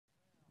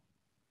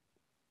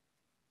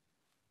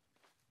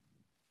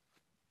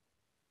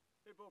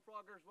Hey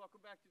Bullfroggers, welcome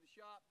back to the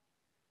shop.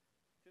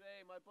 Today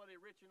my buddy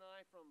Rich and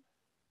I from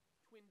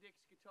Twin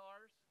Dix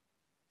Guitars,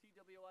 Twindix,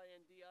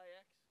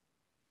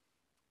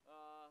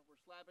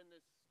 we're slabbing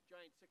this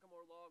giant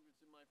sycamore log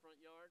that's in my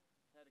front yard.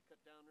 Had it cut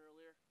down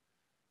earlier,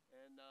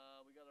 and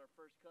we got our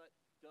first cut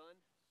done,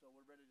 so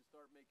we're ready to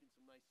start making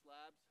some nice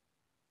slabs.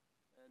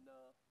 And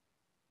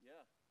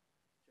yeah,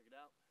 check it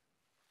out.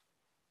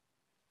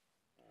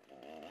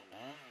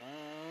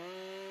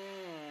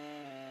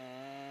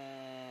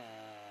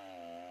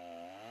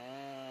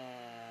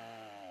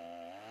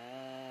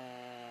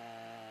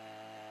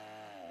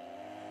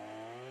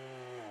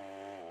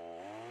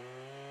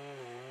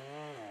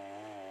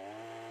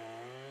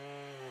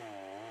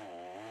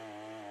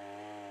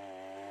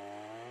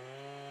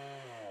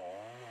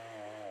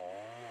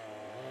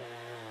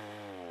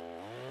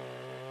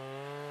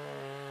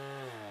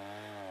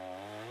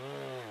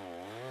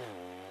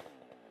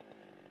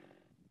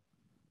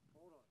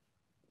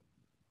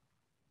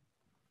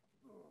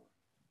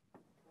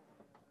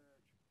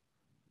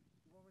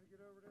 Get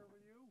over there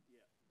with you? Yeah.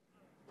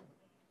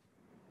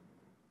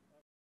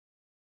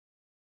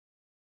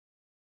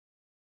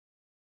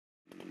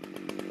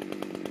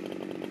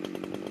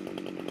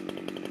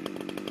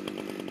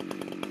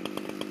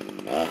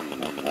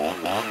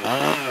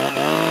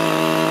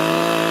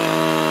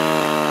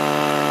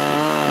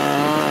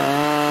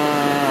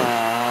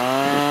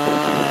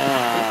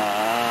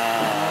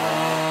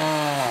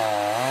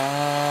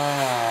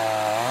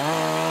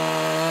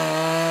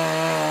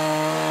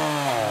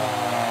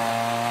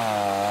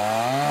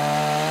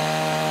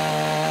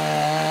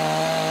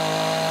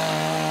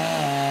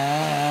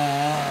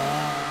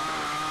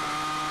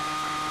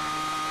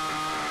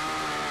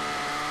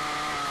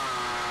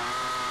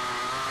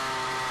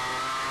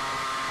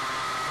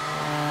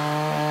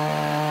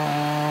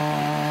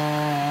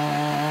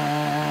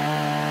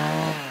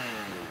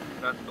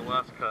 That's the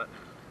last cut.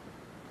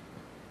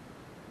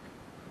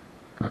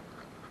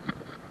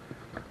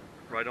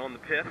 Right on the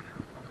pith.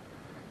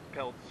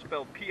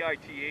 Spelled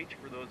P-I-T-H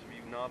for those of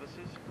you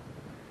novices.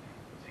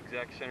 It's the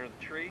exact center of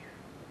the tree.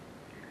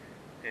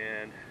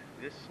 And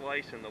this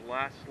slice and the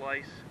last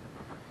slice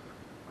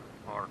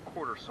are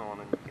quarter sawn,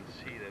 and you can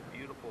see that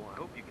beautiful, I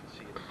hope you can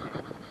see it,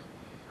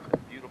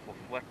 that beautiful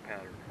fleck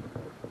pattern.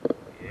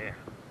 Yeah.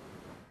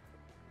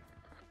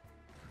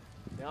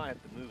 Now I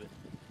have to move it.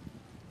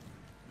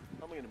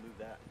 How am I going to move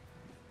that?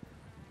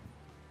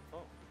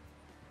 Oh.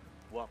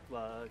 Walk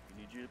like an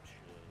Egyptian.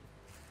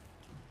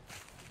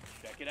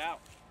 Check it out.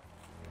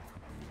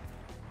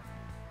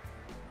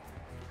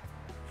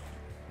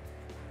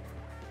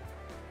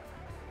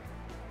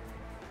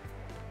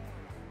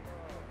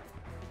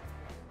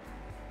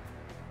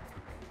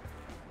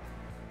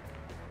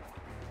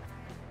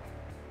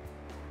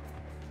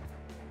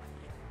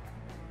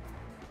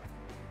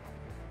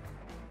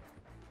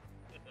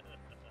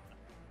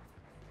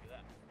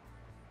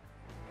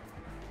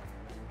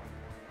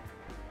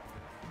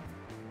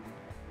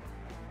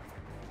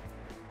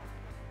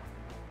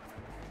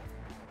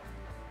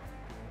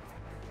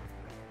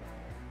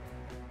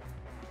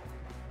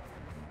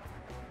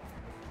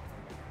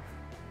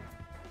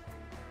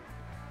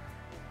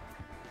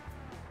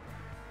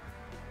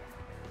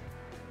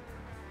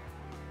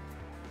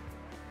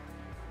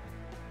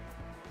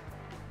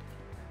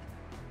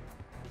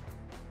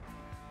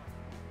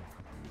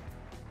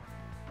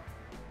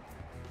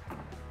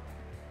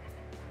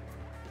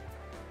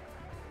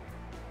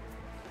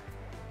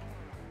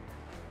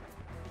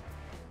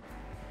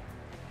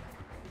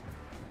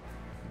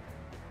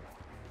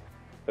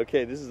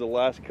 Okay, this is the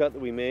last cut that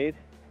we made,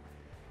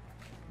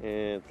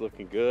 and it's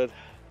looking good.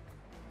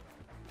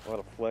 A lot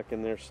of fleck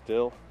in there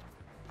still.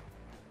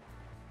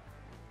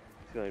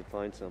 See if I can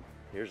find some.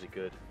 Here's a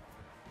good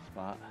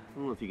spot. I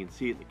don't know if you can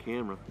see it in the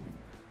camera.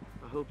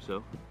 I hope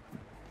so.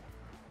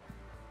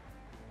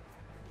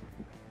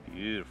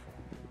 Beautiful.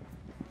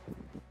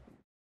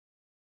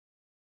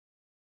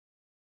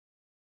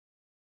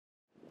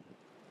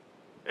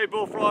 Hey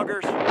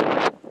Bullfroggers,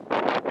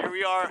 here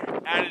we are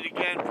at it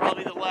again.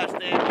 Probably the last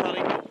day of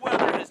cutting. The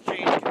weather has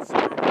changed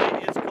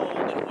considerably. It's cold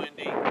and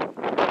windy.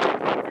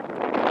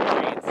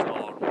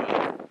 Rainsaw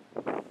weather.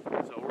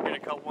 So we're going to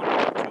cut 1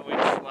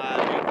 2-inch slab,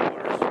 8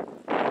 quarters,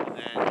 and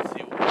then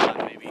see what we got,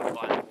 maybe 5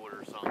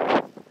 quarters or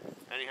something.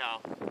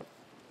 Anyhow,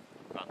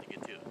 about to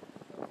get to it.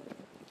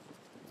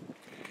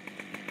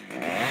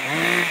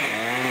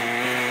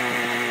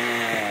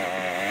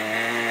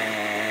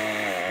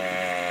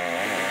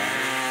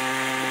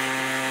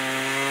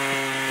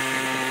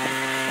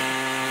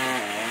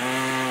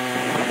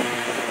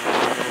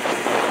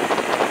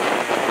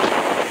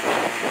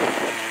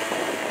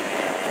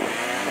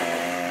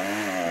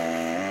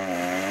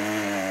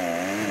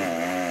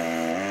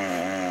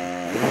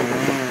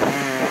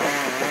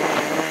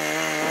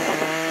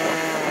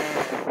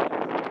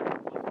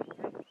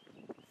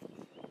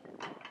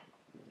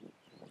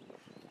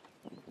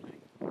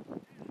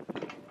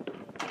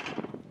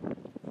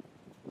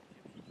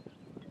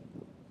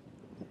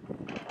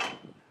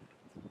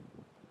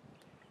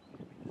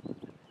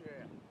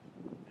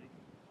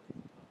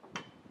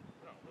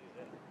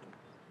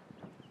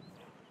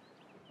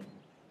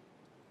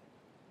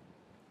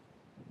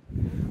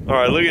 All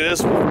right, look at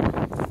this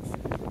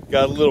one.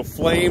 Got a little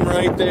flame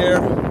right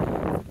there.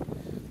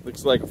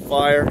 Looks like a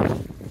fire.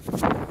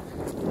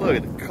 Look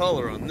at the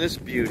color on this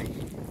beauty.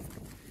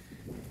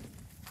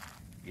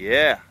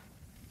 Yeah.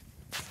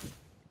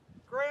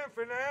 Grand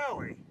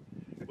finale.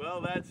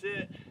 Well, that's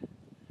it.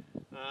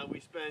 We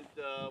spent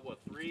what,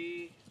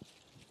 three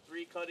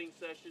cutting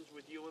sessions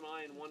with you and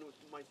I, and one with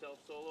myself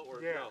solo,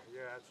 or Yeah, no?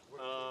 yeah, that's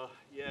what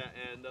Yeah,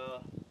 and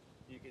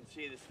you can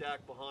see the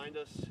stack behind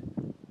us.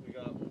 We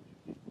got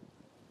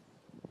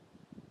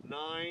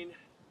 9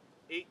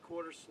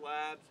 8-quarter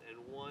slabs and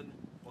 1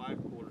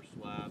 5-quarter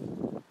slab.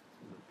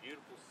 A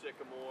beautiful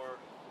Sycamore,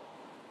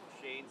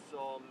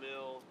 chainsaw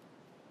mill,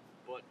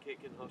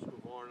 butt-kicking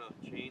Husqvarna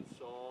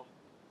chainsaw,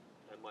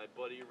 and my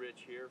buddy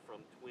Rich here from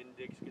Twin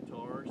Dix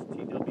Guitars,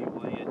 TWINDIX.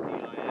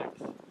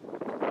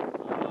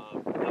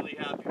 Really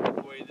happy with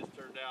the way this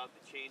turned out.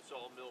 The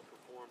chainsaw mill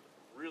performed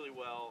really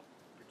well,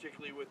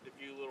 particularly with the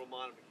few little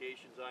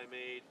modifications I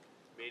made.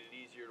 Made it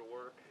easier to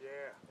work.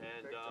 Yeah.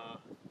 And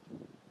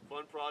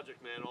fun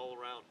project, man, all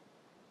around.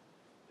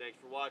 Thanks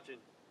for watching.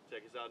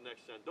 Check us out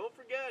next time. Don't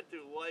forget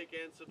to like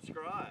and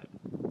subscribe.